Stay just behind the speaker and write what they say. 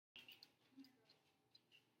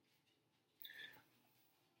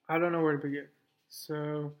I don't know where to begin.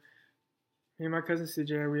 So, me and my cousin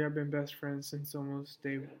CJ, we have been best friends since almost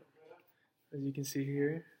day one. As you can see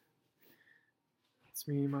here, it's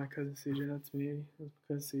me, my cousin CJ. That's me, that's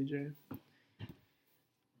my cousin CJ.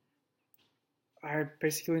 I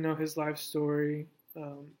basically know his life story.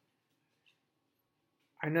 Um,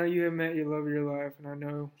 I know you have met your love of your life, and I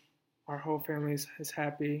know our whole family is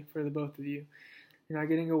happy for the both of you. You're not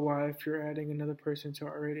getting a wife, you're adding another person to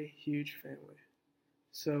our already huge family.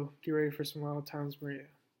 So, get ready for some wild times, Maria.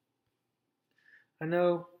 I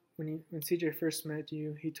know when CJ first met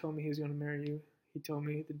you, he told me he was going to marry you. He told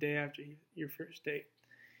me the day after your first date.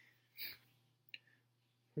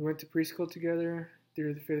 We went to preschool together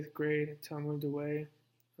through the fifth grade until I moved away.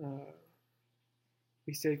 Uh,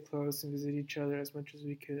 we stayed close and visited each other as much as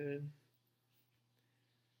we could.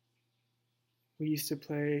 We used to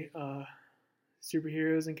play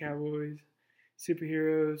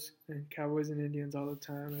superheroes and cowboys and Indians all the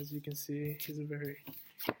time. As you can see, he's a very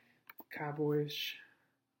cowboyish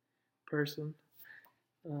person.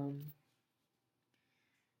 Um,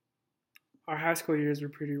 our high school years were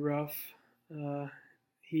pretty rough. Uh,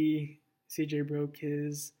 he CJ broke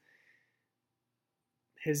his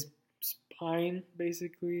spine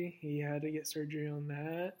basically. He had to get surgery on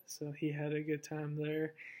that, so he had a good time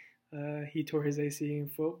there. He tore his AC in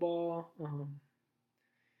football,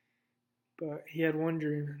 but he had one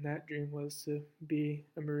dream, and that dream was to be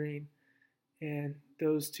a Marine. And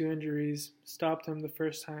those two injuries stopped him the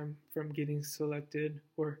first time from getting selected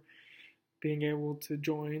or being able to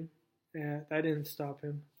join. That didn't stop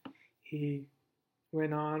him. He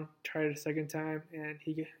went on, tried it a second time, and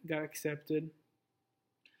he got accepted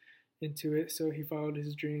into it. So he followed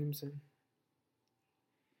his dreams, and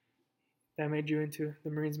the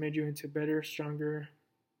Marines made you into better, stronger,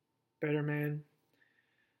 better man.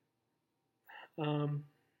 Um,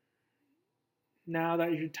 Now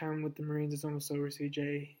that your time with the Marines is almost over,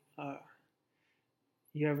 CJ,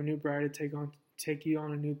 you have a new bride to take you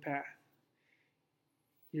on a new path.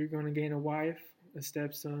 You're going to gain a wife, a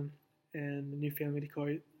stepson, and a new family to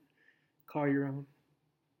call your own.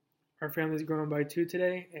 Our family's grown by two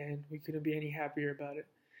today, and we couldn't be any happier about it.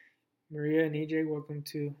 Maria and EJ, welcome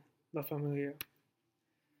to La Familia.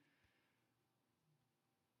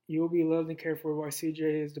 You will be loved and cared for while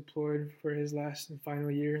CJ is deployed for his last and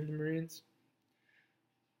final year in the Marines.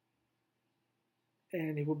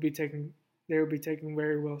 And they will be taking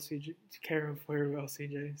very well care of very well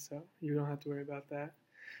CJ, so you don't have to worry about that.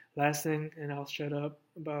 Last thing, and I'll shut up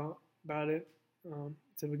about it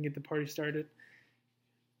so we can get the party started.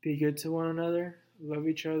 Be good to one another, love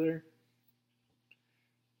each other.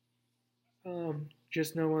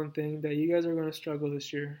 Just know one thing, that you guys are going to struggle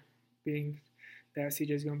this year, being that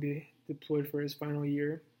CJ is going to be deployed for his final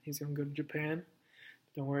year. He's going to go to Japan.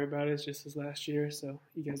 Don't worry about it, it's just his last year, so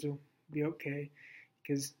you guys will be okay.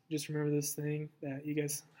 Because just remember this thing, that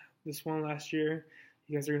this one last year,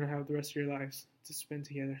 you guys are going to have the rest of your lives to spend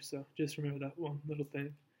together. So just remember that one little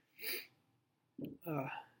thing.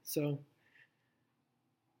 So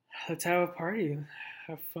let's have a party,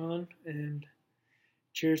 have fun, and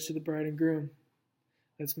cheers to the bride and groom.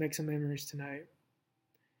 Let's make some memories tonight.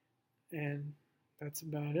 And that's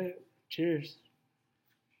about it. Cheers.